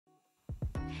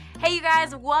Hey you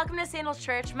guys, welcome to Sandals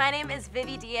Church. My name is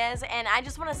Vivi Diaz, and I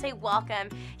just want to say welcome.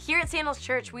 Here at Sandals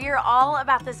Church, we are all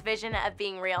about this vision of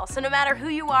being real. So no matter who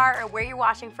you are or where you're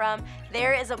watching from,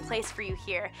 there is a place for you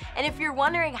here. And if you're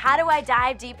wondering, how do I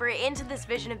dive deeper into this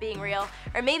vision of being real,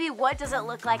 or maybe what does it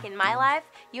look like in my life,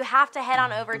 you have to head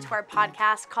on over to our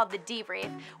podcast called The Debrief,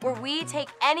 where we take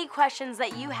any questions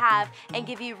that you have and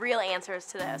give you real answers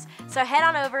to those. So head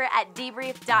on over at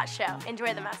debrief.show.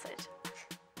 Enjoy the message.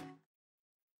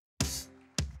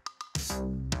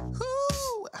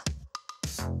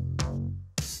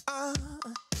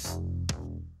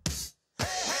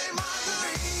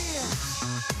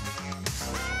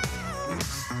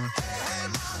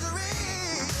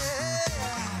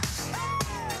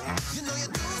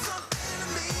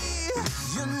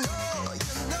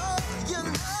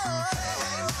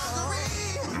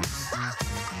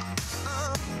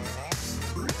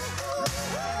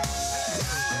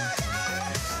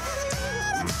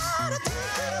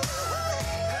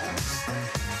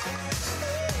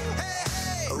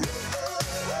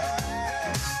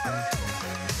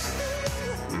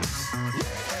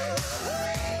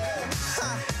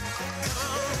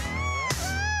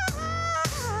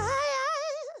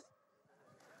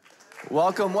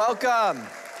 Welcome, welcome.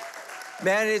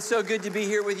 Man, it's so good to be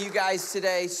here with you guys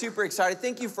today. Super excited.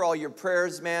 Thank you for all your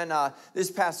prayers, man.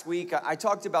 This past week, I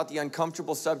talked about the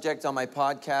uncomfortable subject on my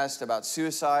podcast about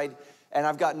suicide, and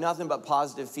I've got nothing but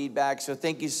positive feedback. So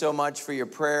thank you so much for your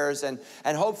prayers, and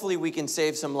hopefully we can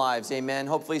save some lives, amen.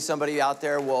 Hopefully somebody out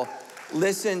there will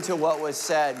listen to what was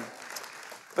said.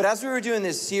 But as we were doing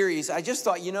this series, I just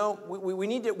thought, we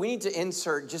need to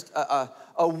insert just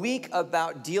a week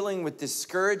about dealing with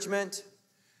discouragement,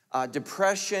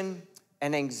 depression,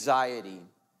 and anxiety.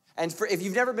 And if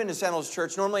you've never been to Sandals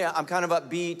Church, normally I'm kind of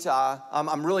upbeat.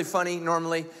 I'm really funny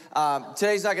normally.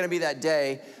 Today's not going to be that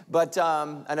day, but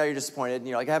I know you're disappointed. And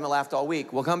you're like, I haven't laughed all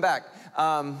week. We'll come back.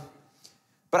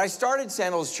 But I started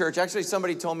Sandals Church. Actually,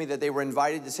 somebody told me that they were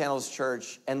invited to Sandals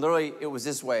Church, and literally it was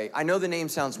this way. I know the name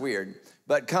sounds weird,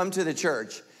 but come to the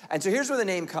church. And so here's where the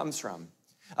name comes from.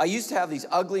 I used to have these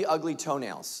ugly, ugly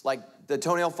toenails, like the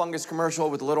toenail fungus commercial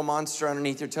with the little monster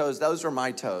underneath your toes. Those were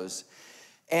my toes.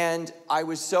 And I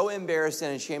was so embarrassed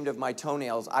and ashamed of my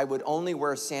toenails, I would only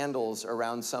wear sandals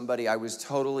around somebody I was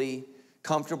totally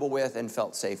comfortable with and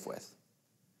felt safe with.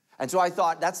 And so I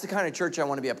thought, that's the kind of church I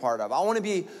want to be a part of. I want to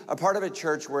be a part of a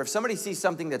church where if somebody sees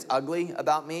something that's ugly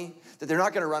about me, that they're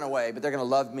not going to run away, but they're going to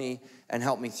love me and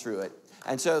help me through it.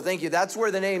 And so thank you. That's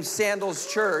where the name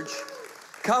Sandals Church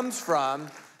comes from.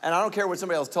 And I don't care what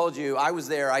somebody else told you. I was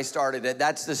there. I started it.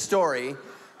 That's the story.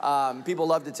 People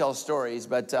love to tell stories,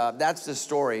 but that's the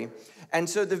story. And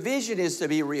so the vision is to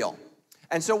be real.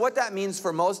 And so what that means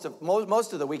for most of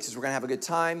the weeks is we're going to have a good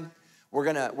time. We're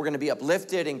gonna be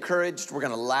uplifted, encouraged. We're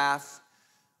going to laugh.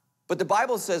 But the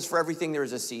Bible says for everything there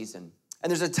is a season. And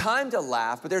there's a time to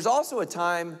laugh, but there's also a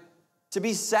time to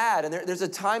be sad, and there's a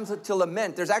time to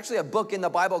lament. There's actually a book in the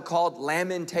Bible called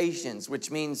Lamentations,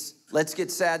 which means let's get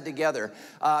sad together.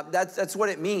 That's what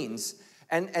it means.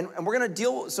 And we're gonna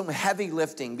deal with some heavy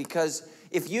lifting, because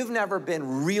if you've never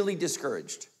been really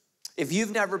discouraged, if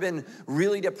you've never been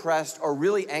really depressed or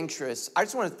really anxious, I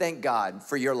just wanna thank God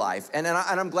for your life, and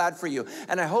I'm glad for you.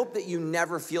 And I hope that you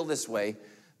never feel this way,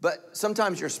 but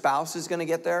sometimes your spouse is gonna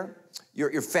get there,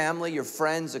 your family, your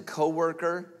friends, a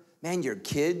coworker, man, your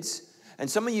kids. And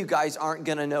some of you guys aren't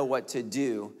gonna know what to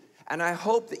do. And I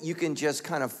hope that you can just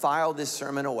kind of file this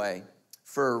sermon away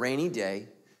for a rainy day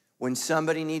when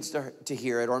somebody needs to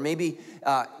hear it, or maybe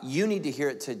you need to hear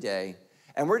it today.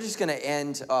 And we're just gonna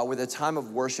end with a time of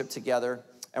worship together,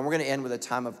 and we're gonna end with a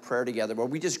time of prayer together where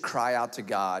we just cry out to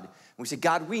God. And we say,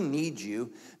 God, we need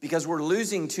you, because we're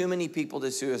losing too many people to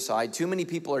suicide. Too many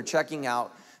people are checking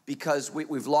out because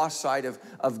we've lost sight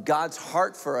of God's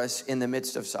heart for us in the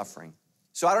midst of suffering.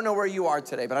 So I don't know where you are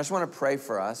today, but I just want to pray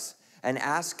for us and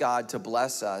ask God to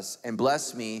bless us and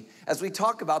bless me as we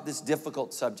talk about this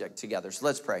difficult subject together. So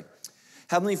let's pray.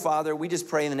 Heavenly Father, we just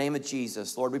pray in the name of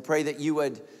Jesus. Lord, we pray that you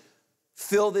would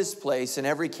fill this place in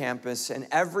every campus and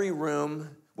every room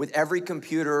with every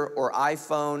computer or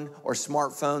iPhone or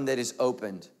smartphone that is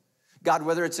opened. God,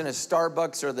 whether it's in a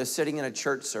Starbucks or they're sitting in a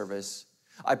church service,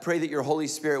 I pray that your Holy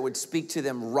Spirit would speak to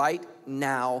them right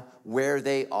now where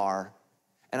they are.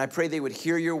 And I pray they would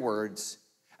hear your words,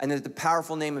 and that the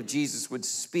powerful name of Jesus would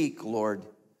speak, Lord,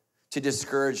 to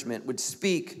discouragement, would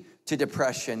speak to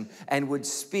depression, and would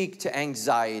speak to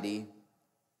anxiety.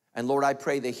 And Lord, I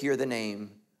pray they hear the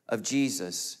name of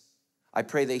Jesus. I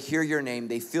pray they hear your name,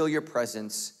 they feel your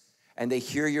presence, and they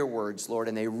hear your words, Lord,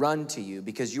 and they run to you,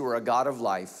 because you are a God of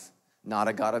life, not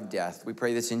a God of death. We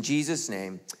pray this in Jesus'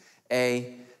 name.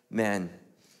 Amen.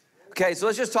 Okay, so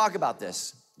let's just talk about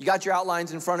this. You got your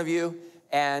outlines in front of you,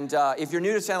 and if you're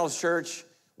new to Sandals Church,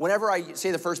 whenever I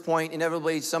say the first point,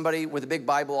 inevitably somebody with a big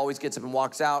Bible always gets up and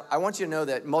walks out. I want you to know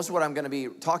that most of what I'm gonna be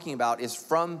talking about is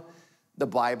from the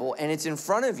Bible, and it's in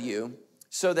front of you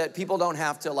so that people don't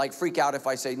have to like freak out if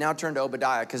I say, now turn to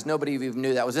Obadiah, because nobody even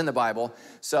knew that was in the Bible.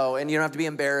 So, and you don't have to be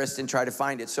embarrassed and try to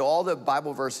find it. So all the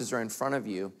Bible verses are in front of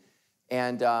you,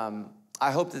 and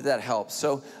I hope that that helps.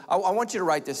 So I want you to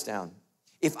write this down.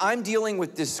 If I'm dealing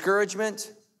with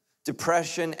discouragement,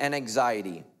 depression, and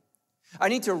anxiety, I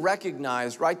need to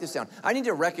recognize, write this down, I need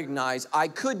to recognize I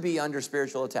could be under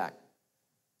spiritual attack.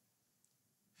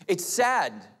 It's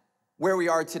sad where we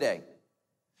are today.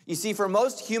 You see, for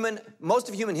most of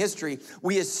human history,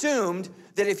 we assumed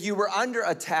that if you were under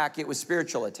attack, it was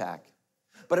spiritual attack.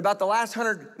 But about the last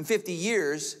 150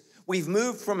 years, we've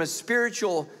moved from a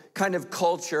spiritual kind of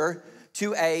culture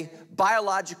to a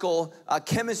biological,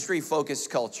 chemistry-focused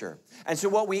culture. And so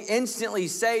what we instantly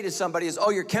say to somebody is,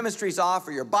 oh, your chemistry's off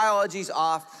or your biology's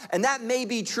off, and that may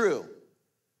be true.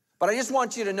 But I just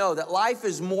want you to know that life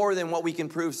is more than what we can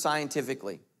prove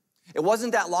scientifically. It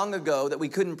wasn't that long ago that we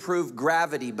couldn't prove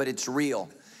gravity, but it's real.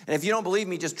 And if you don't believe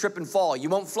me, just trip and fall. You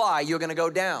won't fly, you're gonna go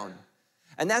down.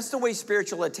 And that's the way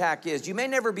spiritual attack is. You may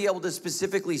never be able to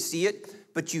specifically see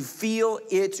it, but you feel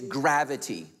its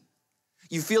gravity.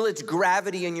 You feel its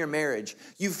gravity in your marriage.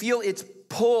 You feel its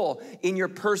pull in your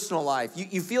personal life.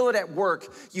 You feel it at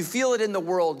work. You feel it in the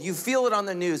world. You feel it on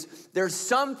the news. There's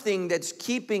something that's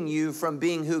keeping you from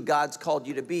being who God's called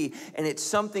you to be, and it's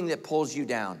something that pulls you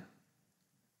down.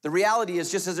 The reality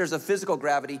is, just as there's a physical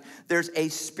gravity, there's a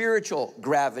spiritual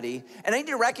gravity. And I need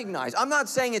to recognize, I'm not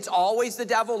saying it's always the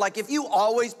devil. Like if you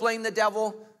always blame the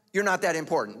devil, you're not that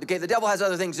important. Okay, the devil has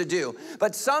other things to do.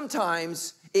 But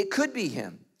sometimes it could be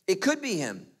him. It could be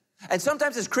him. And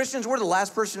sometimes as Christians, we're the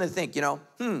last person to think,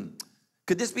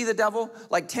 could this be the devil?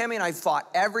 Like Tammy and I fought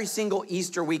every single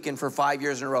Easter weekend for 5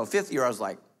 years in a row. 5th year, I was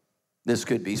like, this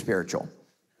could be spiritual.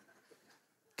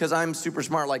 Because I'm super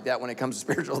smart like that when it comes to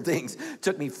spiritual things. It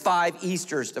took me 5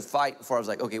 Easters to fight before I was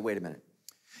like, okay, wait a minute.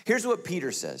 Here's what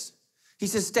Peter says. He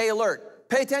says, stay alert,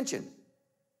 pay attention.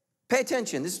 Pay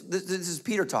attention, this is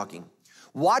Peter talking.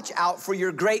 Watch out for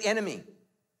your great enemy.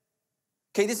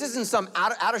 Okay, this isn't some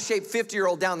out of shape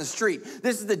 50-year-old down the street.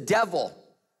 This is the devil.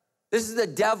 This is the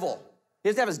devil. He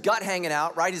doesn't have his gut hanging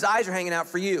out, right? His eyes are hanging out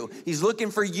for you. He's looking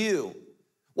for you.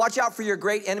 Watch out for your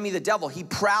great enemy, the devil. He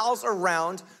prowls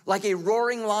around like a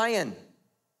roaring lion,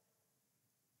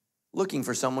 looking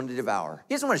for someone to devour.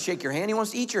 He doesn't want to shake your hand. He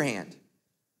wants to eat your hand.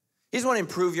 He doesn't want to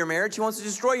improve your marriage. He wants to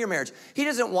destroy your marriage. He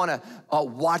doesn't want to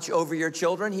watch over your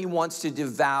children. He wants to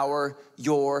devour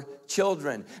your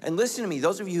children. And listen to me,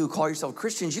 those of you who call yourself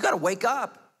Christians, you got to wake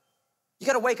up. You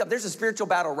got to wake up. There's a spiritual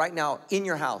battle right now in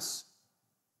your house.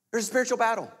 There's a spiritual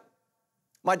battle.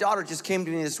 My daughter just came to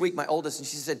me this week, my oldest, and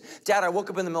she said, Dad, I woke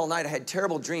up in the middle of the night. I had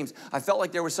terrible dreams. I felt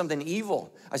like there was something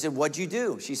evil. I said, what'd you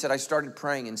do? She said, I started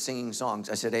praying and singing songs.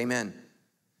 I said, amen.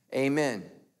 Amen.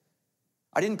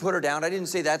 I didn't put her down. I didn't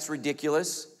say that's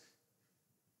ridiculous.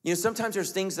 Sometimes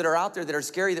there's things that are out there that are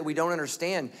scary that we don't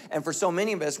understand. And for so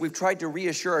many of us, we've tried to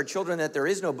reassure our children that there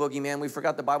is no boogeyman. We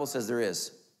forgot the Bible says there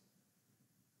is.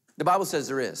 The Bible says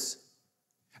there is.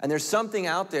 And there's something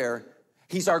out there.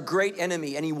 He's our great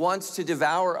enemy, and he wants to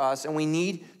devour us, and we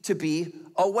need to be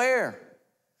aware.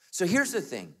 So here's the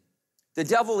thing. The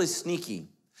devil is sneaky,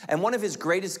 and one of his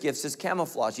greatest gifts is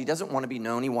camouflage. He doesn't want to be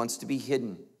known. He wants to be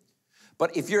hidden.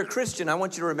 But if you're a Christian, I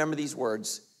want you to remember these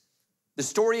words. The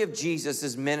story of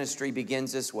Jesus' ministry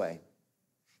begins this way.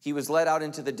 He was led out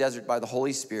into the desert by the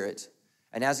Holy Spirit,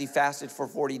 and as he fasted for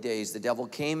 40 days, the devil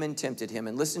came and tempted him.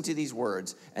 And listen to these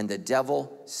words, and the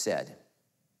devil said,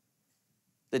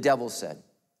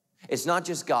 it's not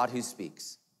just God who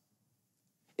speaks.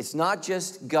 It's not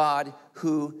just God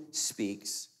who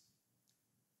speaks.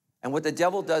 And what the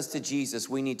devil does to Jesus,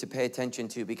 we need to pay attention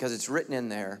to, because it's written in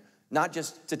there, not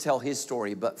just to tell his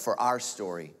story, but for our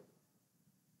story.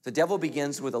 The devil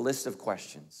begins with a list of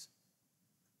questions.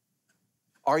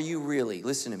 Are you really,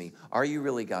 listen to me, are you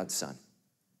really God's son?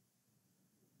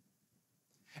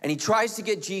 And he tries to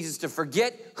get Jesus to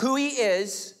forget who he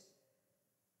is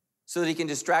so that he can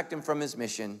distract him from his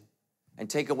mission and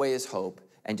take away his hope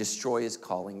and destroy his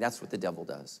calling. That's what the devil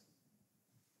does.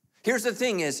 Here's the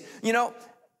thing is,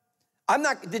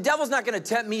 the devil's not gonna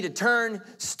tempt me to turn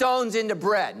stones into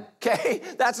bread, okay?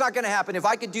 That's not gonna happen. If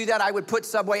I could do that, I would put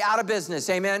Subway out of business,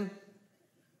 amen?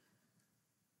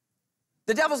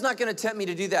 The devil's not gonna tempt me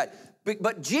to do that.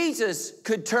 But Jesus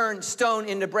could turn stone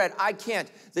into bread. I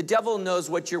can't. The devil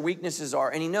knows what your weaknesses are,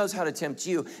 and he knows how to tempt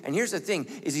you. And here's the thing,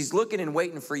 is he's looking and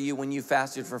waiting for you when you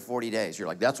fasted for 40 days. You're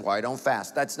like, that's why I don't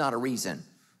fast. That's not a reason.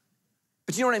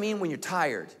 But you know what I mean? When you're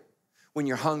tired, when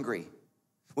you're hungry,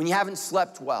 when you haven't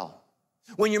slept well,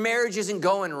 when your marriage isn't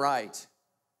going right,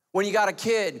 when you got a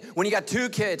kid, when you got 2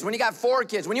 kids, when you got 4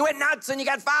 kids, when you went nuts and you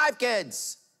got 5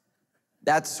 kids,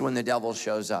 that's when the devil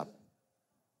shows up,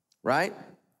 right?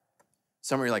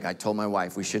 Some of you are like, I told my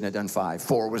wife we shouldn't have done 5.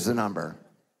 4 was the number.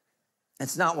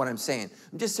 That's not what I'm saying.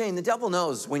 I'm just saying the devil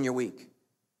knows when you're weak.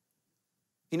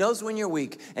 He knows when you're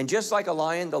weak. And just like a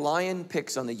lion, the lion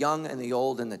picks on the young and the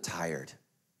old and the tired.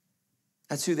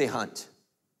 That's who they hunt.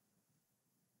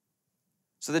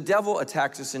 So the devil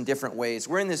attacks us in different ways.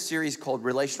 We're in this series called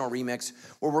Relational Remix,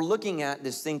 where we're looking at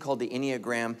this thing called the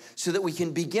Enneagram so that we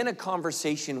can begin a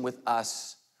conversation with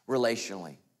us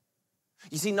relationally.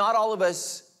 You see, not all of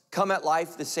us come at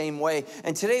life the same way.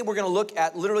 And today we're gonna look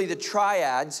at literally the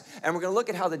triads, and we're gonna look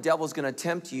at how the devil's gonna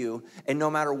tempt you, and no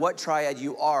matter what triad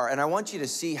you are. And I want you to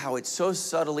see how it's so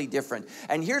subtly different.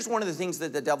 And here's one of the things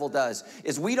that the devil does,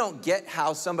 is we don't get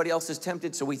how somebody else is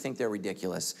tempted, so we think they're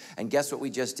ridiculous. And guess what we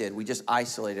just did? We just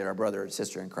isolated our brother and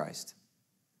sister in Christ.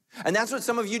 And that's what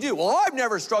some of you do. Well, I've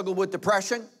never struggled with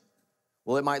depression.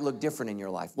 Well, it might look different in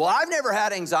your life. Well, I've never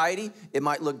had anxiety. It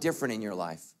might look different in your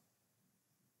life.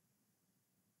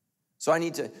 So I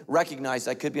need to recognize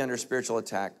I could be under spiritual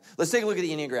attack. Let's take a look at the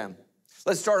Enneagram.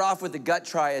 Let's start off with the gut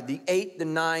triad, the 8, the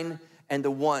 9, and the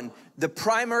 1. The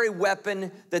primary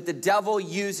weapon that the devil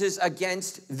uses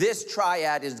against this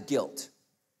triad is guilt.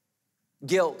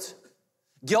 Guilt.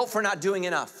 Guilt for not doing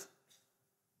enough.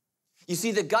 You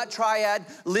see, the gut triad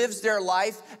lives their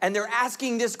life, and they're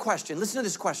asking this question. Listen to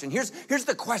this question. Here's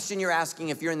the question you're asking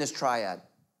if you're in this triad.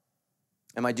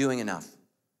 Am I doing enough?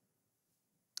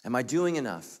 Am I doing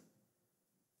enough?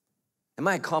 Am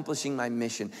I accomplishing my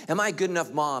mission? Am I a good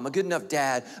enough mom, a good enough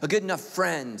dad, a good enough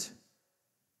friend?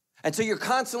 And so you're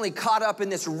constantly caught up in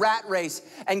this rat race.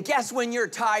 And guess when you're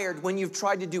tired, when you've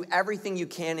tried to do everything you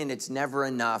can and it's never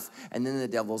enough. And then the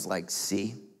devil's like,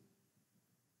 see?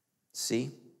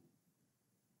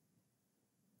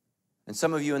 And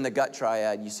some of you in the gut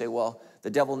triad, you say, well,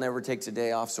 the devil never takes a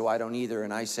day off, so I don't either.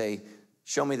 And I say,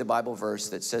 show me the Bible verse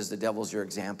that says the devil's your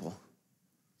example.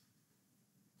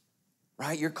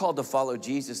 Right? You're called to follow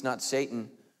Jesus, not Satan.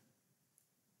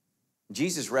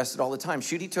 Jesus rested all the time.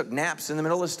 Shoot, he took naps in the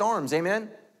middle of storms, amen?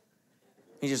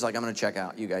 He's just like, I'm gonna check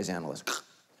out, you guys handle this.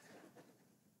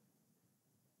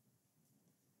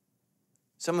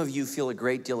 Some of you feel a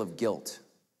great deal of guilt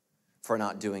for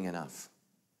not doing enough.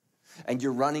 And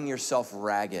you're running yourself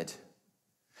ragged.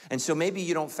 And so maybe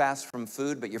you don't fast from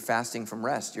food, but you're fasting from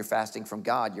rest. You're fasting from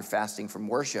God. You're fasting from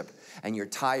worship. And you're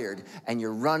tired. And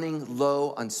you're running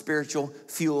low on spiritual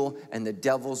fuel. And the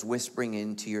devil's whispering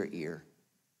into your ear.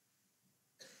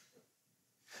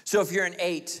 So if you're an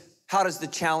 8, how does the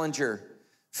challenger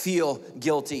feel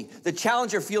guilty? The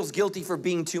challenger feels guilty for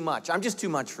being too much. I'm just too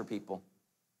much for people.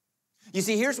 You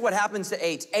see, here's what happens to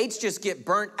 8s. 8s just get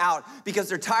burnt out because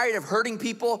they're tired of hurting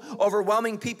people,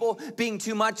 overwhelming people, being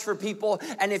too much for people.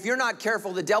 And if you're not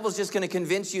careful, the devil's just gonna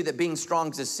convince you that being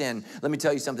strong is a sin. Let me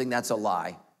tell you something, that's a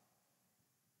lie.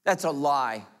 That's a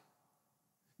lie.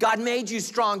 God made you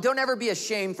strong. Don't ever be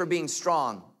ashamed for being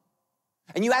strong.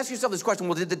 And you ask yourself this question,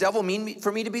 well, did the devil mean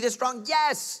for me to be this strong?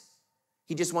 Yes.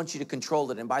 He just wants you to control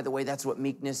it. And by the way, that's what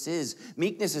meekness is.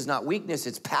 Meekness is not weakness,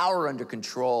 it's power under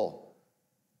control.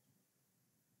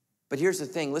 But here's the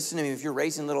thing, listen to me, if you're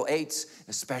raising little 8s,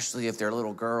 especially if they're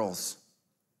little girls,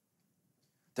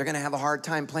 they're gonna have a hard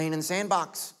time playing in the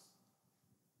sandbox,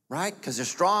 right? Because they're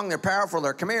strong, they're powerful,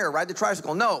 they're, come here, ride the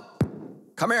tricycle. No,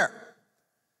 come here.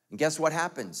 And guess what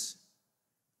happens?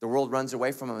 The world runs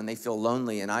away from them and they feel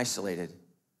lonely and isolated.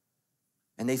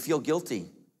 And they feel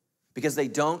guilty because they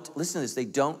don't, listen to this, they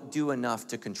don't do enough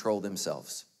to control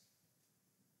themselves.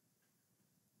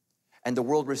 And the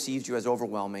world receives you as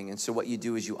overwhelming. And so what you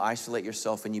do is you isolate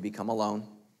yourself and you become alone.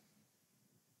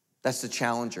 That's the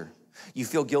challenger. You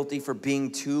feel guilty for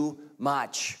being too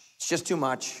much. It's just too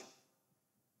much.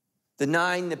 The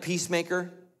 9, the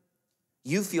peacemaker,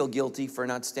 you feel guilty for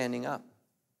not standing up.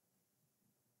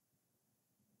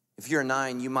 If you're a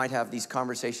 9, you might have these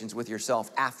conversations with yourself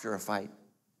after a fight.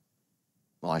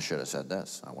 Well, I should have said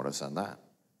this. I would have said that.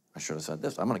 I should have said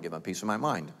this. I'm gonna give a piece of my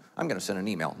mind. I'm gonna send an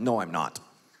email. No, I'm not.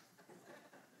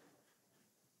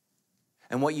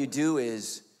 And what you do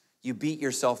is you beat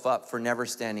yourself up for never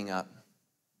standing up.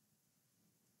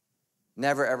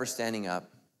 Never, ever standing up.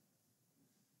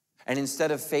 And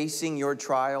instead of facing your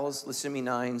trials, listen to me,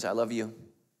 9s, I love you.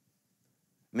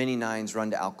 many nines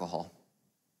run to alcohol.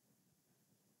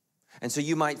 And so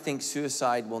you might think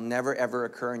suicide will never, ever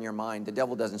occur in your mind. The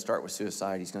devil doesn't start with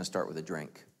suicide. He's going to start with a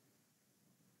drink.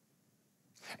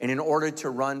 And in order to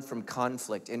run from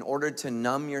conflict, in order to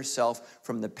numb yourself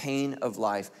from the pain of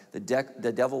life, the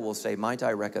devil will say, might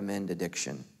I recommend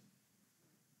addiction?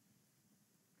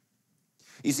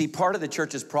 You see, part of the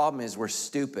church's problem is we're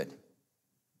stupid.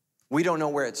 We don't know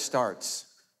where it starts.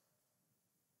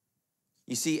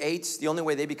 You see, 8s, the only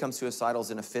way they become suicidal is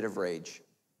in a fit of rage.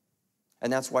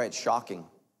 And that's why it's shocking.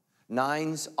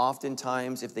 9s,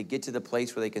 oftentimes, if they get to the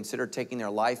place where they consider taking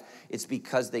their life, it's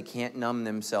because they can't numb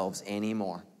themselves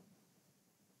anymore.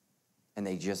 And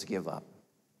they just give up.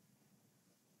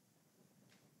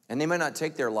 And they might not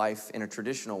take their life in a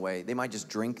traditional way. They might just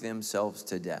drink themselves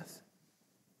to death.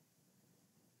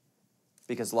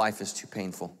 Because life is too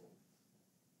painful.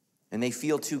 And they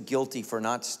feel too guilty for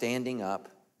not standing up.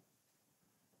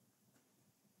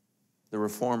 The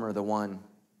reformer, the one.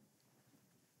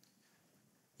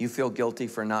 You feel guilty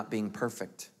for not being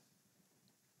perfect.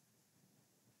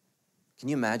 Can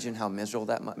you imagine how miserable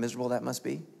that must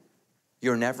be?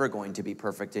 You're never going to be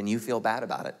perfect, and you feel bad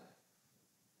about it.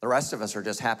 The rest of us are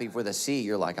just happy for the C.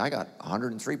 You're like, I got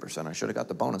 103%. I should have got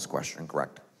the bonus question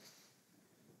correct.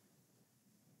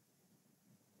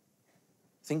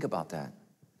 Think about that.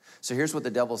 So here's what the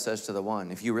devil says to the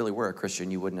one. If you really were a Christian,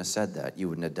 you wouldn't have said that. You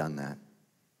wouldn't have done that.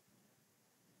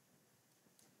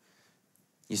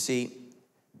 You see,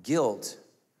 guilt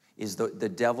is the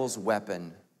devil's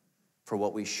weapon for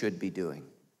what we should be doing.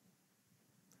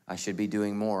 I should be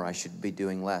doing more. I should be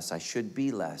doing less. I should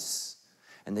be less.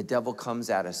 And the devil comes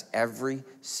at us every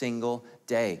single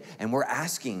day. And we're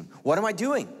asking, what am I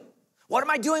doing? What am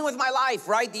I doing with my life,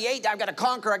 right? The 8, I've got to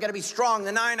conquer. I've got to be strong.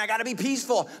 The 9, I got to be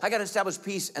peaceful. I got to establish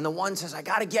peace. And the 1 says, I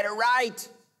got to get it right.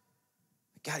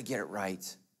 I got to get it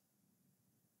right.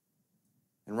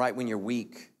 And right when you're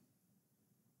weak,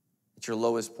 at your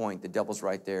lowest point, the devil's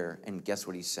right there. And guess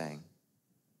what he's saying?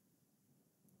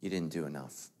 You didn't do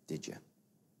enough, did you?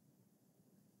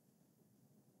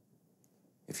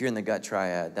 If you're in the gut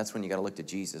triad, that's when you got to look to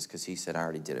Jesus, because he said, I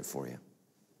already did it for you.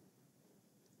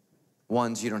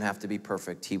 1s, you don't have to be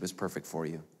perfect. He was perfect for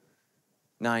you.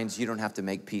 9s, you don't have to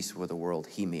make peace with the world.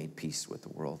 He made peace with the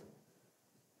world.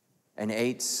 And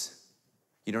 8s,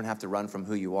 you don't have to run from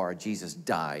who you are. Jesus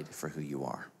died for who you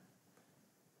are.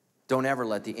 Don't ever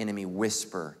let the enemy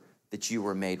whisper that you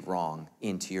were made wrong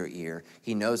into your ear.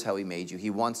 He knows how he made you. He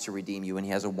wants to redeem you, and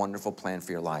he has a wonderful plan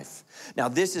for your life. Now,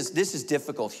 this is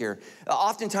difficult here.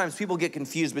 Oftentimes, people get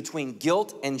confused between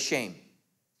guilt and shame.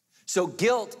 So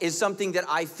guilt is something that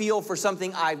I feel for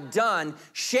something I've done.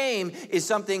 Shame is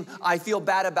something I feel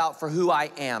bad about for who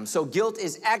I am. So guilt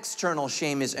is external,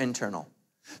 shame is internal.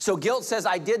 So guilt says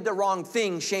I did the wrong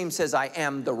thing. Shame says I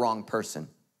am the wrong person.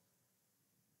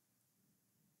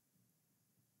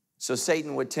 So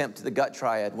Satan would tempt the gut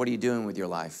triad. What are you doing with your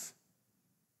life?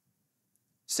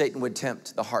 Satan would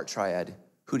tempt the heart triad.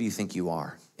 Who do you think you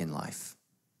are in life?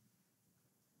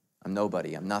 I'm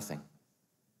nobody. I'm nothing.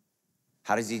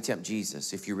 How does he tempt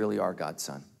Jesus? If you really are God's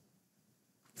son.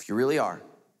 If you really are.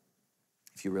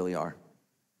 If you really are.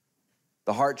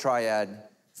 The heart triad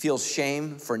feels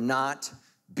shame for not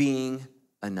being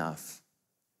enough.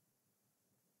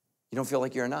 You don't feel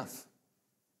like you're enough.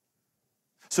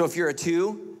 So if you're a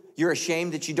 2, you're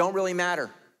ashamed that you don't really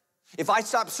matter. If I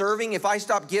stop serving, if I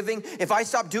stop giving, if I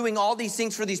stop doing all these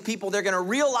things for these people, they're gonna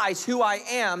realize who I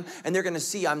am, and they're gonna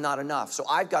see I'm not enough. So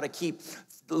I've gotta keep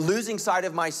losing sight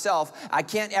of myself. I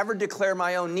can't ever declare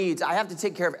my own needs. I have to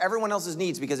take care of everyone else's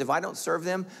needs, because if I don't serve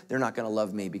them, they're not gonna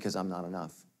love me because I'm not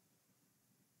enough.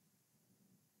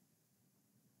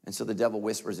 And so the devil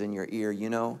whispers in your ear, you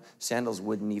know, Sandals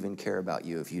wouldn't even care about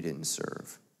you if you didn't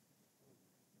serve.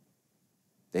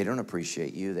 They don't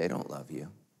appreciate you. They don't love you.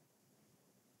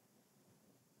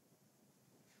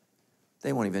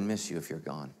 They won't even miss you if you're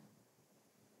gone.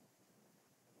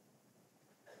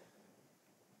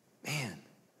 Man,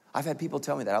 I've had people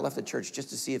tell me that. I left the church just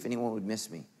to see if anyone would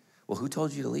miss me. Well, who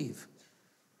told you to leave?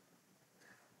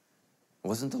 It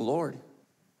wasn't the Lord.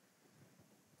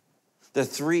 The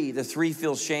 3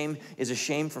 feels shame is a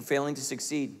shame for failing to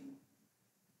succeed.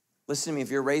 Listen to me,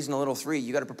 if you're raising a little 3,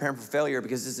 you got to prepare them for failure,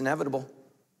 because it's inevitable.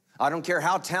 I don't care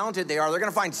how talented they are. They're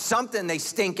going to find something they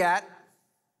stink at.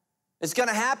 It's going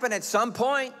to happen at some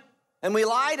point. And we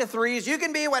lie to 3s. You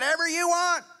can be whatever you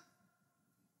want.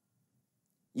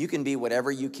 You can be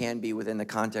whatever you can be within the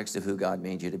context of who God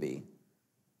made you to be.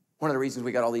 One of the reasons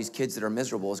we got all these kids that are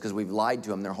miserable is because we've lied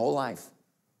to them their whole life.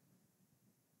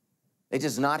 It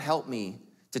does not help me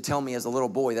to tell me as a little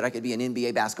boy that I could be an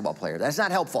NBA basketball player. That's not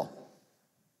helpful.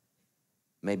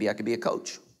 Maybe I could be a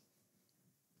coach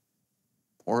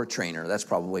or a trainer. That's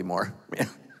probably more.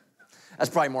 That's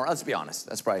probably more, let's be honest.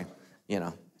 That's probably,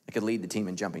 I could lead the team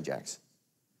in jumping jacks.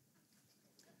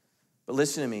 But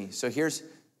listen to me. So here's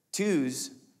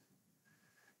twos.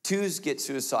 Twos get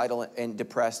suicidal and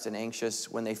depressed and anxious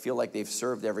when they feel like they've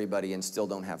served everybody and still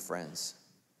don't have friends.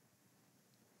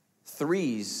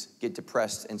 Threes get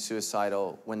depressed and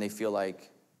suicidal when they feel like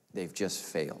they've just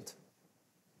failed.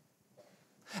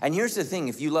 And here's the thing,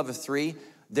 if you love a three,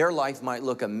 their life might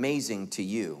look amazing to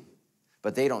you,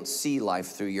 but they don't see life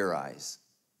through your eyes.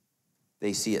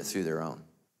 They see it through their own.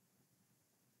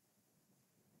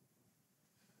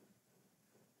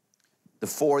 The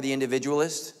four, the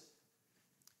individualist,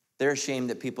 they're ashamed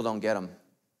that people don't get them.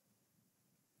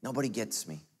 Nobody gets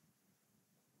me.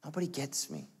 Nobody gets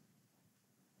me.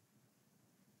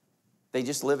 They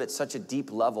just live at such a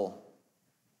deep level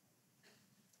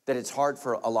that it's hard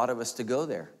for a lot of us to go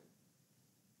there.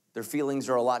 Their feelings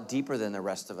are a lot deeper than the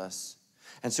rest of us.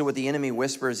 And so what the enemy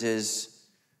whispers is,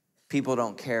 people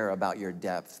don't care about your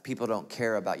depth. People don't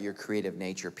care about your creative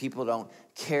nature. People don't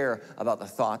care about the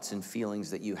thoughts and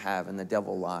feelings that you have, and the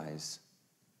devil lies.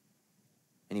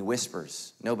 And he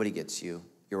whispers, nobody gets you.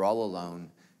 You're all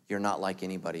alone. You're not like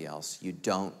anybody else. You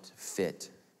don't fit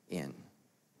in.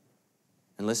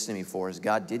 And listen to me, Forrest,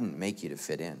 God didn't make you to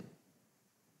fit in.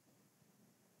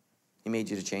 He made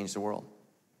you to change the world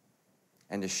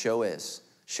and to show us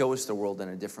the world in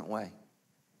a different way.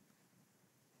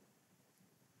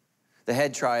 The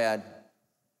head triad,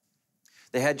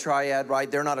 right?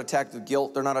 They're not attacked with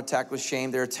guilt. They're not attacked with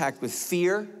shame. They're attacked with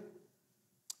fear.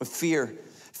 With fear.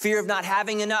 Fear of not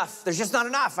having enough. There's just not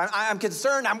enough. I'm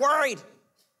concerned. I'm worried.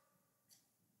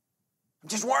 I'm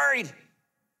just worried.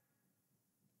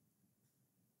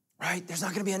 Right? There's not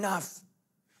going to be enough.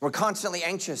 We're constantly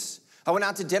anxious. I went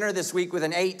out to dinner this week with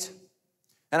an 8,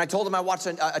 and I told him I watched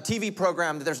a TV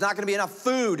program that there's not going to be enough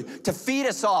food to feed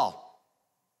us all.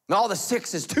 And all the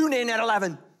 6s tune in at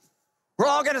 11. We're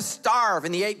all going to starve.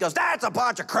 And the 8 goes, that's a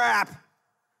bunch of crap.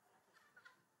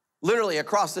 Literally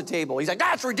across the table. He's like,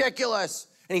 that's ridiculous.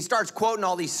 And he starts quoting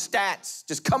all these stats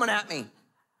just coming at me.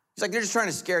 He's like, they're just trying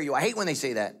to scare you. I hate when they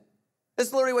say that. This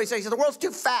is literally what he says. He says, the world's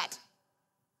too fat.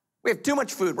 We have too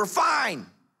much food. We're fine.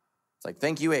 It's like,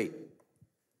 thank you, 8.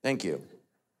 Thank you.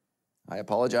 I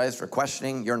apologize for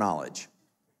questioning your knowledge.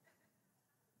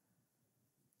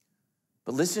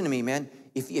 But listen to me, man.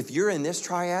 If you're in this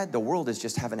triad, the world is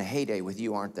just having a heyday with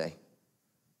you, aren't they?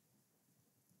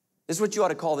 This is what you ought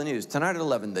to call the news. Tonight at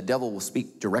 11, the devil will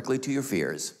speak directly to your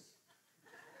fears.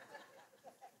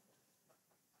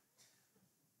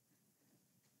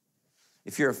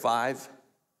 If you're a 5,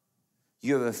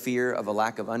 you have a fear of a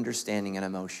lack of understanding and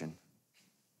emotion.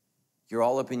 You're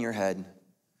all up in your head,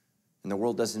 and the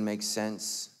world doesn't make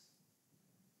sense,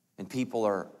 and people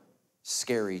are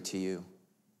scary to you.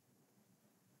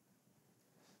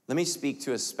 Let me speak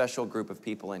to a special group of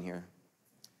people in here.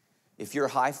 If you're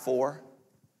high 4,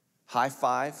 high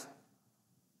 5,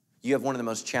 you have one of the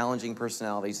most challenging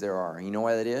personalities there are. And you know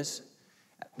why that is?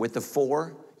 With the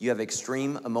 4, you have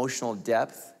extreme emotional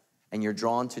depth, and you're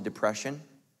drawn to depression.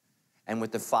 And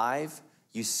with the 5,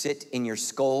 you sit in your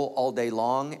skull all day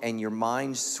long, and your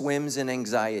mind swims in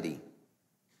anxiety.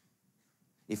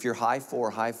 If you're high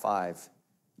 4, high 5,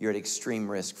 you're at extreme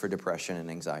risk for depression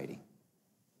and anxiety.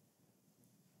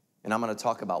 And I'm going to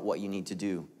talk about what you need to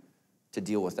do to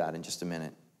deal with that in just a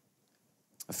minute.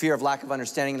 A fear of lack of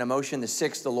understanding and emotion. The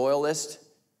 6, the loyalist,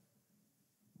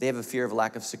 they have a fear of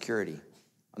lack of security.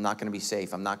 I'm not going to be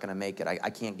safe. I'm not going to make it. I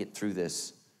can't get through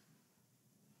this.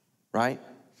 Right?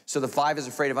 So the 5 is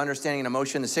afraid of understanding and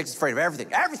emotion. The 6 is afraid of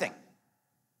everything. Everything.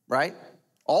 Right?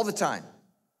 All the time.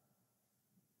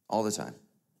 All the time.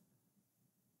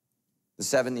 The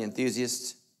 7, the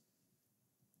enthusiast,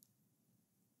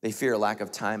 they fear a lack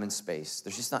of time and space.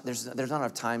 There's not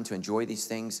enough time to enjoy these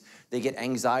things. They get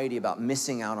anxiety about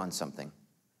missing out on something.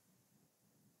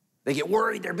 They get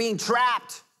worried they're being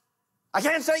trapped. I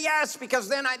can't say yes because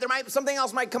then something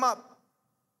else might come up.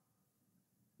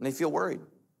 And they feel worried.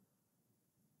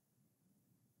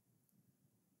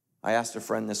 I asked a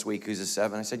friend this week who's a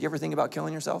 7. I said, you ever think about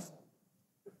killing yourself?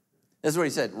 This is what he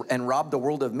said, and rob the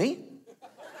world of me?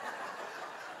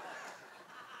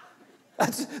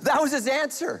 That was his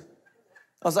answer.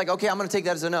 I was like, okay, I'm going to take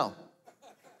that as a no.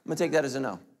 I'm going to take that as a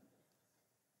no.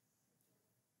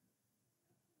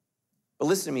 But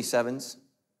listen to me, 7s.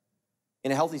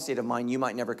 In a healthy state of mind, you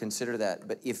might never consider that.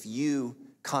 But if you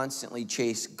constantly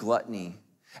chase gluttony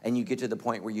and you get to the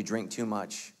point where you drink too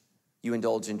much, you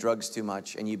indulge in drugs too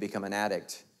much, and you become an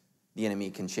addict, the enemy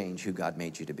can change who God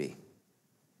made you to be.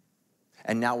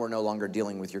 And now we're no longer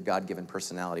dealing with your God-given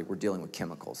personality. We're dealing with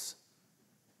chemicals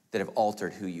that have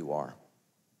altered who you are.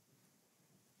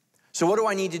 So what do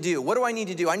I need to do? What do I need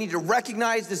to do? I need to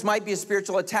recognize this might be a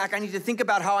spiritual attack. I need to think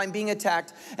about how I'm being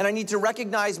attacked, and I need to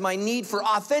recognize my need for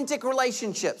authentic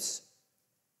relationships.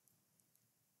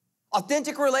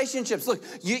 Authentic relationships. Look,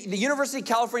 the University of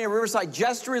California, Riverside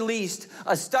just released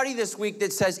a study this week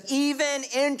that says even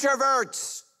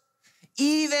introverts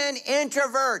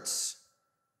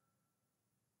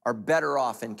are better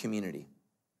off in community.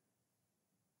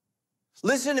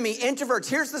 Listen to me, introverts,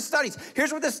 here's the studies.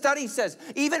 Here's what the study says.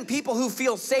 Even people who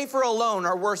feel safer alone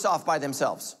are worse off by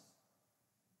themselves.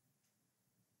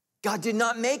 God did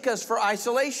not make us for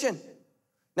isolation.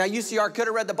 Now, UCR could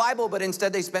have read the Bible, but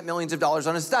instead they spent millions of dollars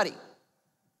on a study.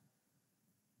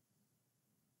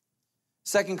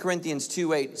 2 Corinthians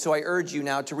 2:8, so I urge you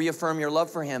now to reaffirm your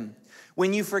love for him.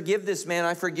 When you forgive this man,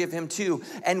 I forgive him too.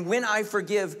 And when I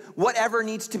forgive whatever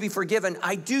needs to be forgiven,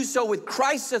 I do so with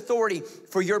Christ's authority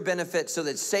for your benefit so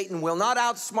that Satan will not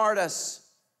outsmart us,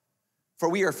 for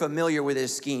we are familiar with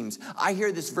his schemes. I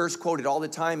hear this verse quoted all the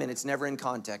time and it's never in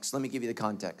context. Let me give you the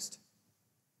context.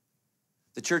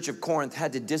 The church of Corinth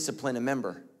had to discipline a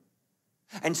member.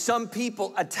 And some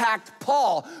people attacked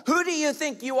Paul. Who do you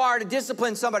think you are to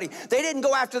discipline somebody? They didn't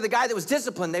go after the guy that was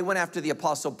disciplined. They went after the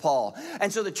apostle Paul.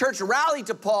 And so the church rallied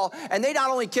to Paul, and they not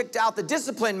only kicked out the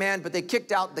disciplined man, but they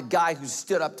kicked out the guy who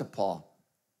stood up to Paul.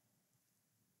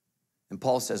 And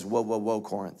Paul says, whoa, whoa, whoa,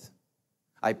 Corinth.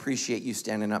 I appreciate you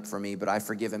standing up for me, but I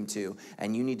forgive him too.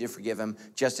 And you need to forgive him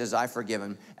just as I forgive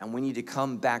him. And we need to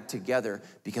come back together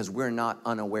because we're not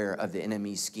unaware of the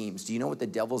enemy's schemes. Do you know what the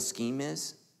devil's scheme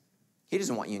is? He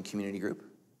doesn't want you in community group.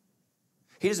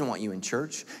 He doesn't want you in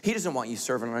church. He doesn't want you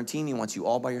serving on a team. He wants you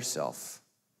all by yourself.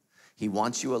 He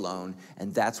wants you alone,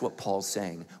 and that's what Paul's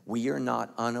saying. We are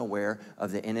not unaware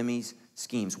of the enemy's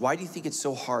schemes. Why do you think it's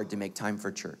so hard to make time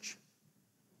for church?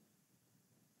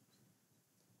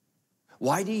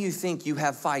 Why do you think you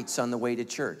have fights on the way to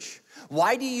church?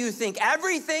 Why do you think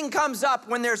everything comes up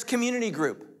when there's community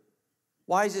group?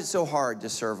 Why is it so hard to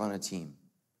serve on a team?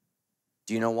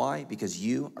 Do you know why? Because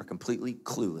you are completely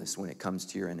clueless when it comes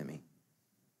to your enemy.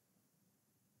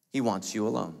 He wants you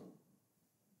alone.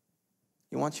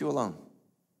 He wants you alone.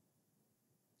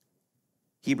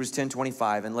 Hebrews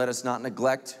 10:25, and let us not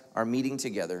neglect our meeting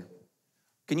together.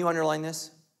 Can you underline this?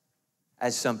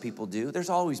 As some people do. There's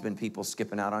always been people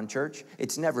skipping out on church.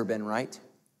 It's never been right.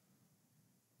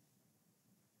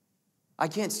 I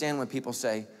can't stand when people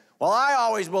say, well, I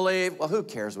always believe. Well, who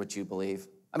cares what you believe?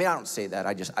 I mean, I don't say that.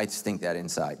 I just think that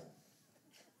inside.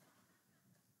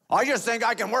 I just think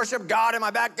I can worship God in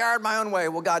my backyard my own way.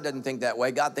 Well, God doesn't think that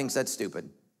way. God thinks that's stupid.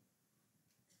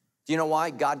 Do you know why?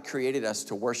 God created us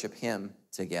to worship him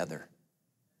together.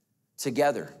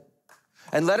 Together.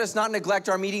 And let us not neglect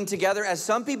our meeting together as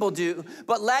some people do,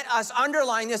 but let us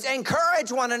underline this,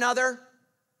 encourage one another.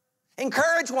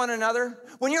 Encourage one another.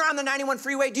 When you're on the 91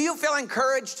 freeway, do you feel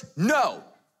encouraged? No.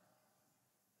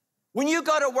 When you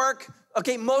go to work,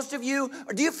 okay, most of you,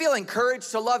 do you feel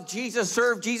encouraged to love Jesus,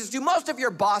 serve Jesus? Do most of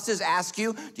your bosses ask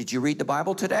you, did you read the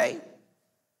Bible today?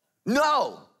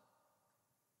 No.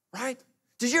 Right?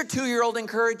 Does your 2-year-old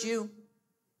encourage you?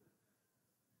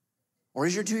 Or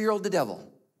is your 2-year-old the devil?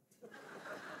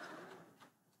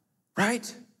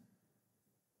 Right?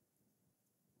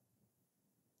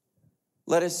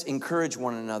 Let us encourage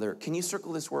one another. Can you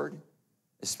circle this word?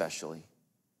 Especially.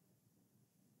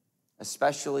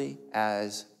 Especially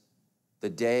as the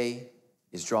day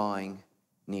is drawing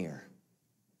near.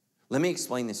 Let me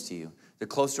explain this to you. The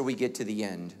closer we get to the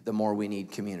end, the more we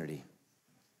need community.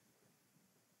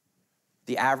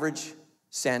 The average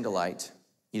Sandalite,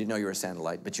 you didn't know you were a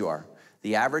Sandalite, but you are.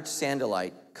 The average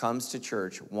Sandalite comes to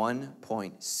church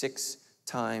 1.6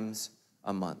 times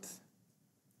a month.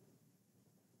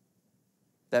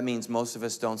 That means most of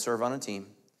us don't serve on a team.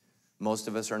 Most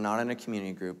of us are not in a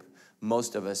community group.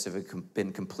 Most of us have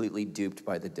been completely duped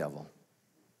by the devil.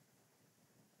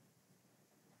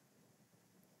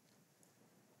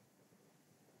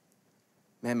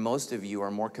 Man, most of you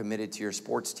are more committed to your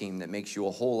sports team that makes you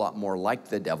a whole lot more like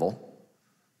the devil.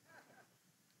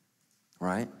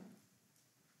 Right?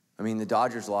 I mean, the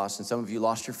Dodgers lost, and some of you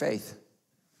lost your faith.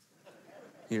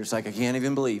 You're just like, I can't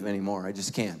even believe anymore. I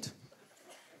just can't.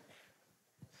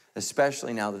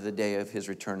 Especially now that the day of his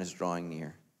return is drawing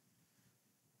near.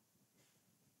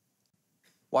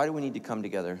 Why do we need to come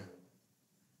together?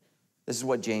 This is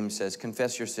what James says.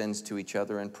 Confess your sins to each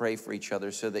other and pray for each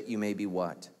other so that you may be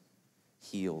what?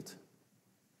 Healed.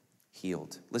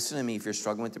 Healed. Listen to me, if you're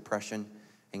struggling with depression,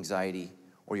 anxiety,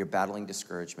 or you're battling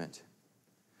discouragement,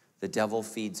 the devil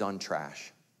feeds on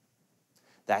trash.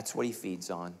 That's what he feeds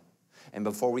on. And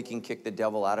before we can kick the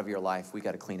devil out of your life, we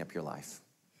got to clean up your life.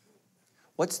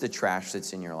 What's the trash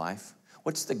that's in your life?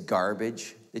 What's the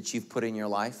garbage that you've put in your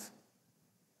life?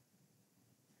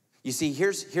 You see,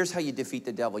 here's how you defeat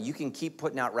the devil. You can keep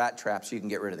putting out rat traps so you can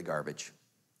get rid of the garbage.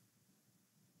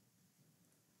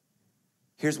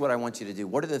 Here's what I want you to do.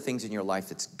 What are the things in your life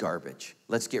that's garbage?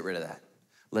 Let's get rid of that.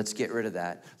 Let's get rid of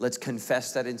that. Let's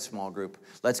confess that in small group.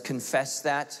 Let's confess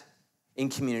that in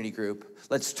community group.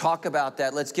 Let's talk about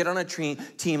that. Let's get on a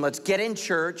team. Let's get in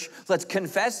church. Let's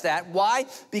confess that. Why?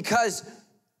 Because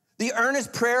the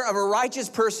earnest prayer of a righteous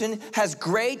person is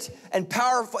great and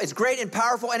powerful,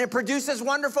 and it produces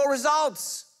wonderful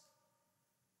results.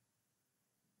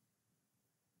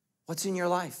 What's in your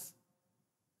life?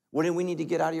 What do we need to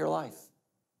get out of your life?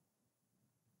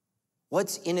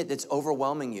 What's in it that's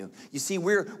overwhelming you? You see,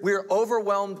 we're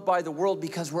overwhelmed by the world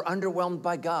because we're underwhelmed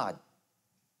by God.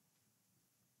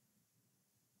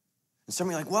 And some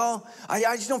of you are like, well,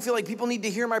 I just don't feel like people need to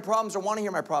hear my problems or want to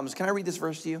hear my problems. Can I read this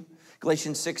verse to you?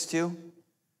 Galatians 6:2.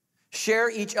 Share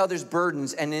each other's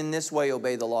burdens, and in this way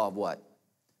obey the law of what?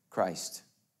 Christ.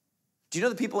 Do you know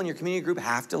the people in your community group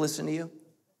have to listen to you?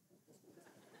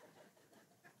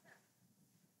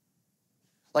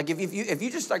 Like if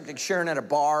you just like sharing at a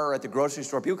bar or at the grocery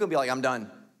store, people can be like, I'm done.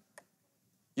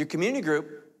 Your community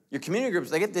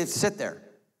groups, they get to sit there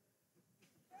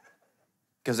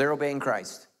because they're obeying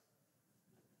Christ.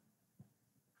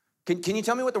 Can you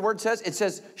tell me what the word says? It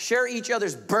says, share each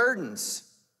other's burdens.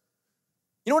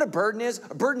 You know what a burden is?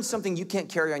 A burden is something you can't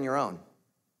carry on your own.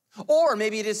 Or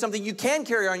maybe it is something you can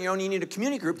carry on your own. You need a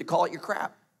community group to call it your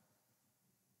crap.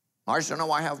 I just don't know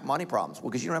why I have money problems. Well,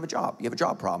 because you don't have a job. You have a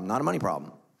job problem, not a money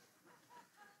problem.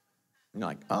 And you're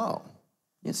like, oh,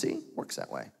 you see, works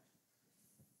that way.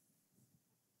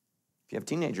 If you have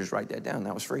teenagers, write that down.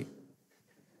 That was free.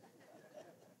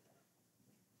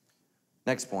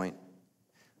 Next point.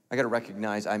 I got to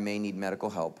recognize I may need medical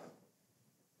help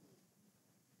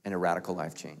and a radical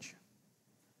life change.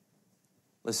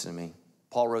 Listen to me.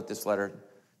 Paul wrote this letter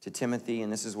to Timothy,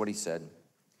 and this is what he said.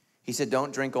 He said,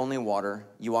 don't drink only water.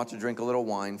 You ought to drink a little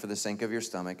wine for the sake of your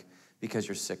stomach because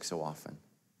you're sick so often.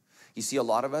 You see, a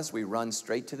lot of us, we run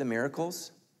straight to the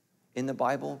miracles in the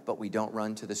Bible, but we don't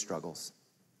run to the struggles.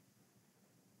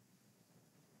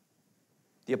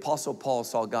 The Apostle Paul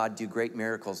saw God do great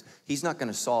miracles. He's not going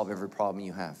to solve every problem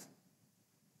you have.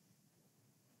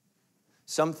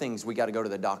 Some things we got to go to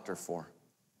the doctor for.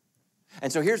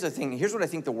 And so here's the thing. Here's what I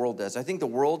think the world does. I think the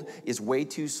world is way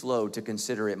too slow to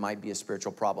consider it might be a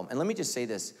spiritual problem. And let me just say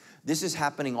this. This is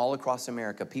happening all across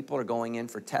America. People are going in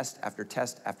for test after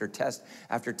test after test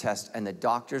after test, and the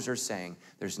doctors are saying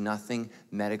there's nothing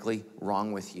medically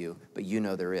wrong with you, but you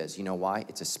know there is. You know why?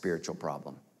 It's a spiritual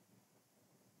problem.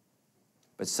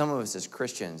 But some of us as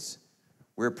Christians,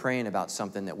 we're praying about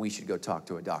something that we should go talk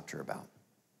to a doctor about.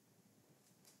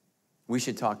 We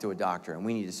should talk to a doctor, and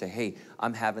we need to say, hey,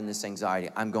 I'm having this anxiety.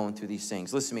 I'm going through these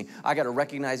things. Listen to me. I got to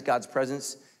recognize God's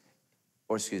presence,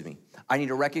 I need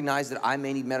to recognize that I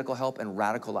may need medical help and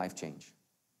radical life change.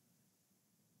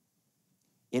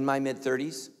 In my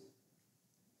mid-30s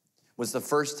was the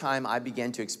first time I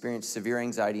began to experience severe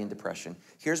anxiety and depression.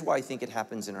 Here's why I think it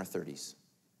happens in our 30s.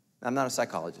 I'm not a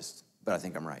psychologist, but I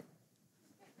think I'm right.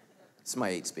 It's my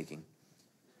age speaking.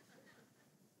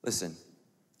 Listen.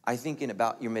 I think in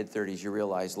about your mid-30s, you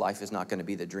realize life is not going to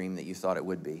be the dream that you thought it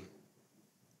would be.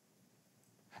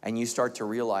 And you start to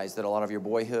realize that a lot of your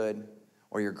boyhood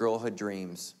or your girlhood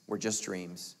dreams were just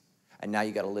dreams. And now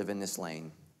you got to live in this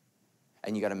lane.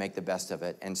 And you got to make the best of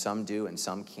it. And some do and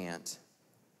some can't.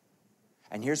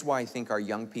 And here's why I think our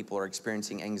young people are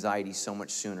experiencing anxiety so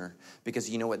much sooner. Because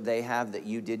you know what they have that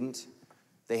you didn't?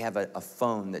 They have a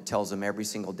phone that tells them every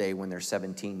single day when they're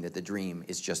 17 that the dream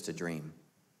is just a dream.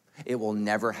 It will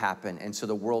never happen. And so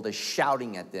the world is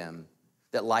shouting at them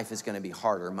that life is going to be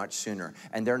harder much sooner.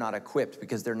 And they're not equipped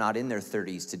because they're not in their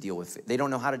 30s to deal with it. They don't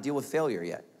know how to deal with failure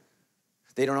yet.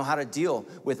 They don't know how to deal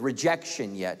with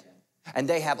rejection yet. And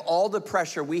they have all the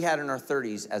pressure we had in our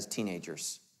 30s as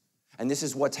teenagers. And this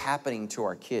is what's happening to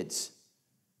our kids.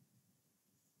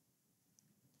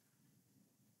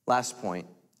 Last point,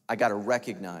 I got to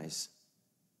recognize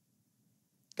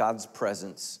God's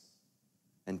presence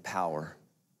and power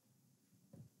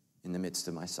in the midst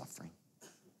of my suffering.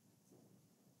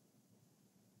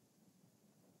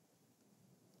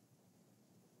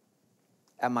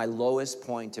 At my lowest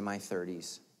point in my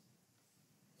 30s,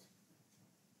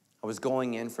 I was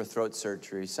going in for throat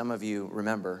surgery. Some of you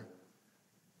remember,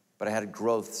 but I had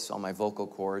growths on my vocal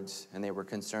cords, and they were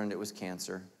concerned it was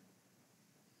cancer.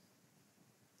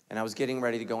 And I was getting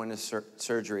ready to go into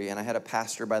surgery, and I had a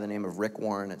pastor by the name of Rick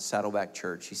Warren at Saddleback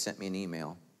Church. He sent me an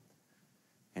email,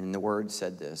 and the word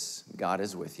said this: God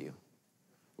is with you.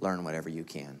 Learn whatever you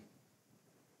can.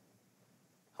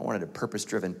 I wanted to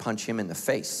purpose-driven punch him in the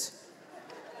face.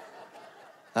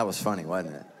 That was funny,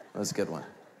 wasn't it? That was a good one.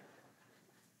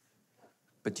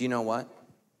 But do you know what?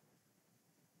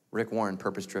 Rick Warren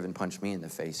purpose-driven punched me in the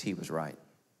face. He was right.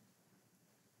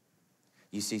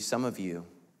 You see, some of you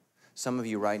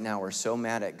right now are so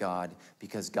mad at God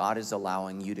because God is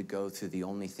allowing you to go through the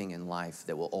only thing in life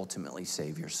that will ultimately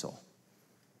save your soul.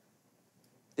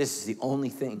 This is the only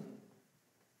thing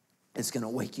that's going to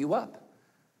wake you up.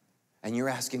 And you're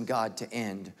asking God to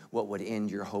end what would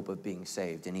end your hope of being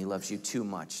saved. And he loves you too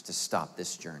much to stop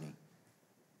this journey.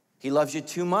 He loves you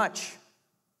too much.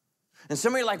 And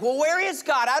some of you are like, well, where is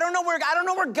God? I don't know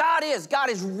where God is. God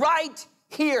is right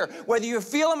here. Whether you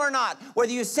feel him or not,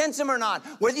 whether you sense him or not,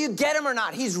 whether you get him or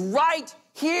not, he's right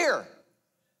here.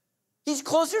 He's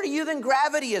closer to you than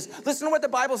gravity is. Listen to what the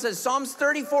Bible says, Psalms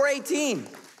 34:18.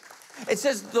 It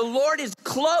says, the Lord is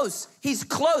close. He's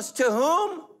close to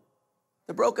whom?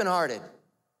 The brokenhearted.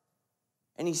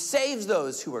 And he saves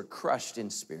those who are crushed in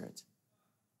spirit.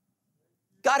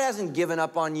 God hasn't given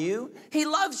up on you. He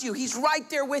loves you. He's right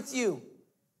there with you.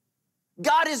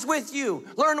 God is with you.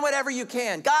 Learn whatever you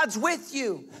can. God's with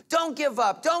you. Don't give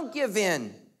up. Don't give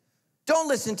in. Don't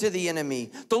listen to the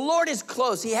enemy. The Lord is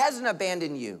close. He hasn't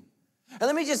abandoned you. And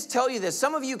let me just tell you this.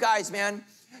 Some of you guys, man,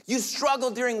 you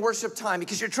struggle during worship time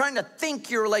because you're trying to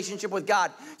think your relationship with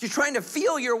God. You're trying to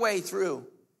feel your way through.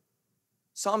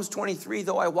 Psalms 23,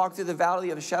 though I walk through the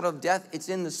valley of the shadow of death, it's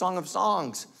in the Song of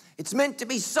Songs. It's meant to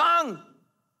be sung.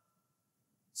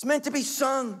 It's meant to be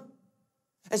sung.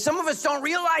 And some of us don't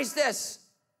realize this.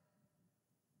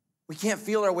 We can't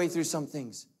feel our way through some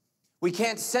things. We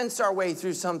can't sense our way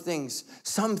through some things.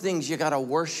 Some things you gotta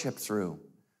worship through.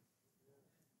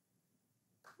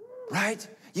 Right?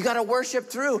 You gotta worship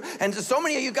through. And so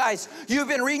many of you guys, you've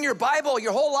been reading your Bible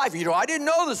your whole life. You know, I didn't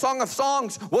know the Song of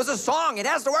Songs was a song. It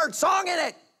has the word song in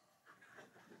it.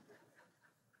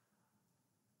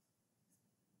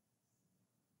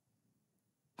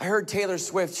 I heard Taylor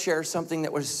Swift share something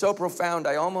that was so profound,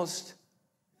 I almost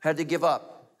had to give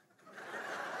up.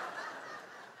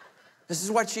 This is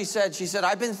what she said. She said,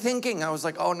 I've been thinking. I was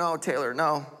like, oh no, Taylor,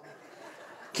 no.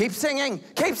 Keep singing,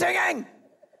 keep singing.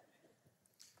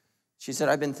 She said,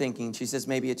 I've been thinking. She says,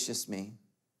 maybe it's just me.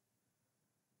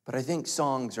 But I think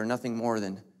songs are nothing more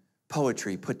than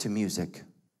poetry put to music.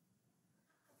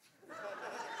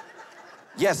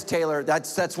 Yes, Taylor,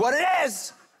 that's what it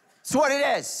is. It's what it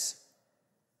is.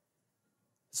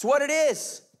 It's what it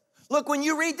is. Look, when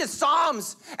you read the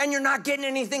Psalms and you're not getting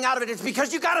anything out of it, it's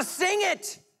because you gotta sing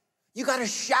it. You gotta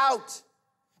shout.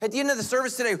 At the end of the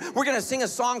service today, we're gonna sing a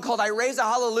song called I Raise a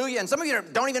Hallelujah. And some of you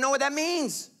don't even know what that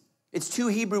means. It's two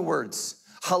Hebrew words,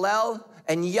 Hallel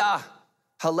and Yah.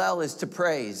 Hallel is to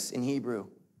praise in Hebrew.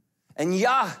 And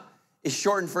Yah is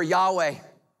shortened for Yahweh,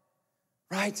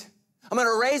 right? I'm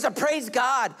gonna raise a praise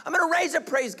God. I'm gonna raise a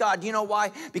praise God. You know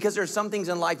why? Because there's some things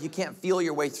in life you can't feel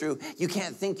your way through. You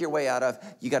can't think your way out of.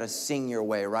 You gotta sing your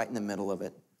way right in the middle of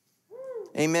it.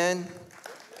 Amen?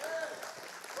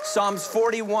 Psalms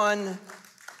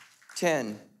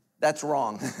 41:10. That's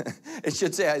wrong. It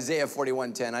should say Isaiah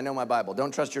 41:10. I know my Bible.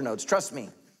 Don't trust your notes. Trust me.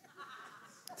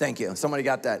 Thank you. Somebody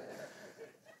got that.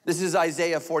 This is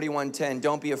Isaiah 41:10.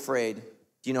 Don't be afraid.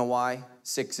 Do you know why?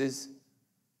 6s.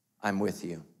 I'm with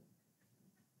you.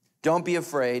 Don't be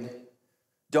afraid.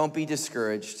 Don't be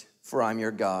discouraged, for I'm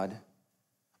your God.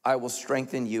 I will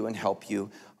strengthen you and help you.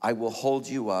 I will hold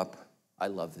you up. I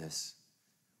love this.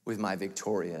 With my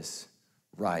victorious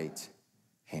right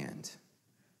hand.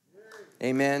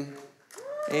 Amen.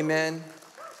 Amen.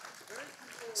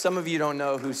 Some of you don't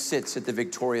know who sits at the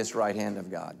victorious right hand of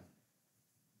God.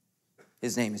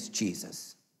 His name is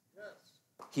Jesus.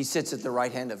 He sits at the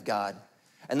right hand of God.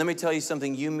 And let me tell you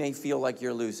something, you may feel like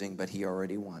you're losing, but he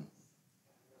already won.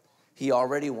 He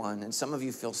already won. And some of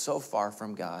you feel so far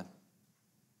from God.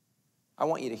 I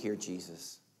want you to hear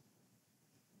Jesus.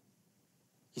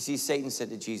 You see, Satan said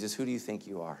to Jesus, who do you think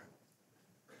you are?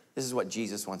 This is what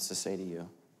Jesus wants to say to you.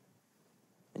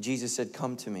 And Jesus said,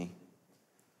 come to me,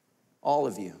 all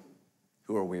of you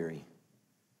who are weary,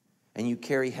 and you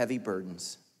carry heavy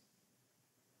burdens,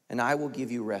 and I will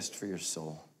give you rest for your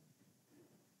soul.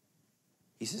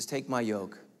 He says, take my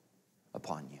yoke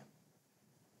upon you.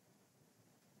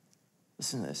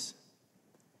 Listen to this.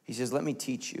 He says, let me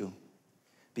teach you,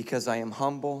 because I am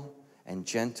humble and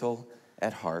gentle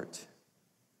at heart,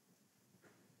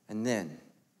 and then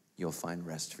you'll find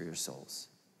rest for your souls.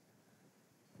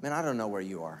 Man, I don't know where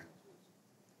you are.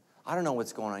 I don't know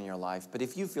what's going on in your life, but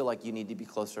if you feel like you need to be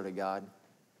closer to God,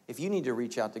 if you need to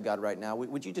reach out to God right now,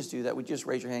 would you just do that? Would you just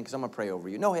raise your hand? Because I'm going to pray over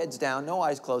you. No heads down, no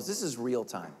eyes closed. This is real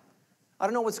time. I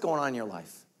don't know what's going on in your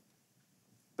life,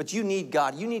 but you need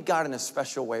God. You need God in a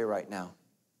special way right now.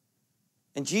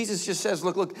 And Jesus just says,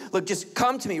 look, just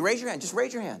come to me. Raise your hand. Just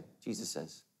raise your hand, Jesus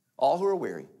says. All who are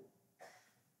weary,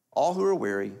 all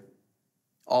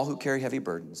who carry heavy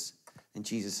burdens. And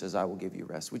Jesus says, I will give you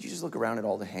rest. Would you just look around at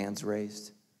all the hands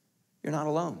raised? You're not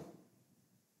alone.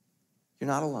 You're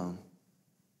not alone.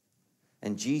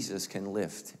 And Jesus can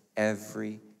lift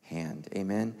every hand.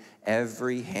 Amen?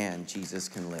 Every hand Jesus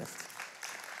can lift.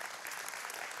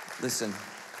 Listen,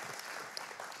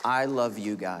 I love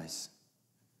you guys,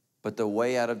 but the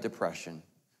way out of depression,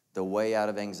 the way out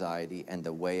of anxiety, and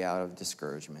the way out of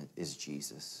discouragement is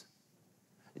Jesus.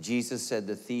 Jesus said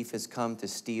the thief has come to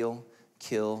steal,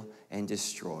 kill, and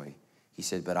destroy. He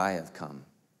said, but I have come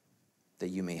that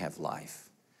you may have life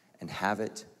and have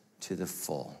it to the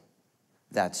full.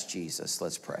 That's Jesus.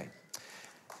 Let's pray.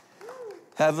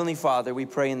 Heavenly Father, we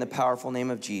pray in the powerful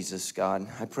name of Jesus, God.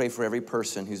 I pray for every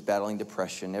person who's battling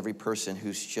depression, every person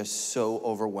who's just so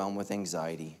overwhelmed with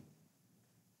anxiety,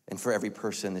 and for every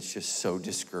person that's just so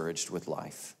discouraged with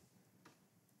life.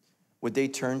 Would they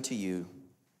turn to you?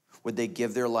 Would they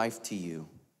give their life to you?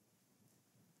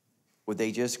 Would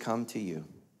they just come to you?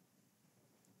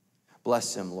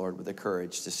 Bless them, Lord, with the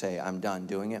courage to say, I'm done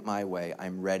doing it my way.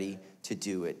 I'm ready to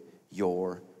do it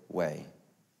your way.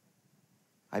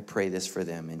 I pray this for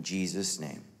them in Jesus'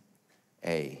 name.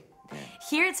 Amen.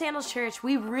 Here at Sandals Church,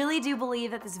 we really do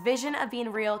believe that this vision of being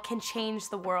real can change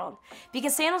the world.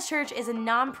 Because Sandals Church is a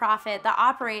nonprofit that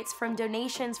operates from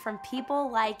donations from people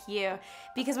like you.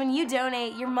 Because when you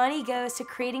donate, your money goes to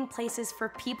creating places for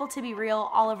people to be real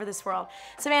all over this world.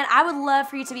 So man, I would love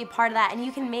for you to be a part of that, and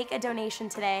you can make a donation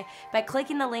today by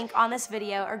clicking the link on this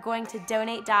video or going to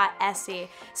donate.sc.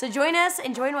 So join us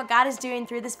and join what God is doing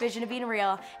through this vision of being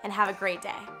real, and have a great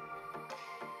day.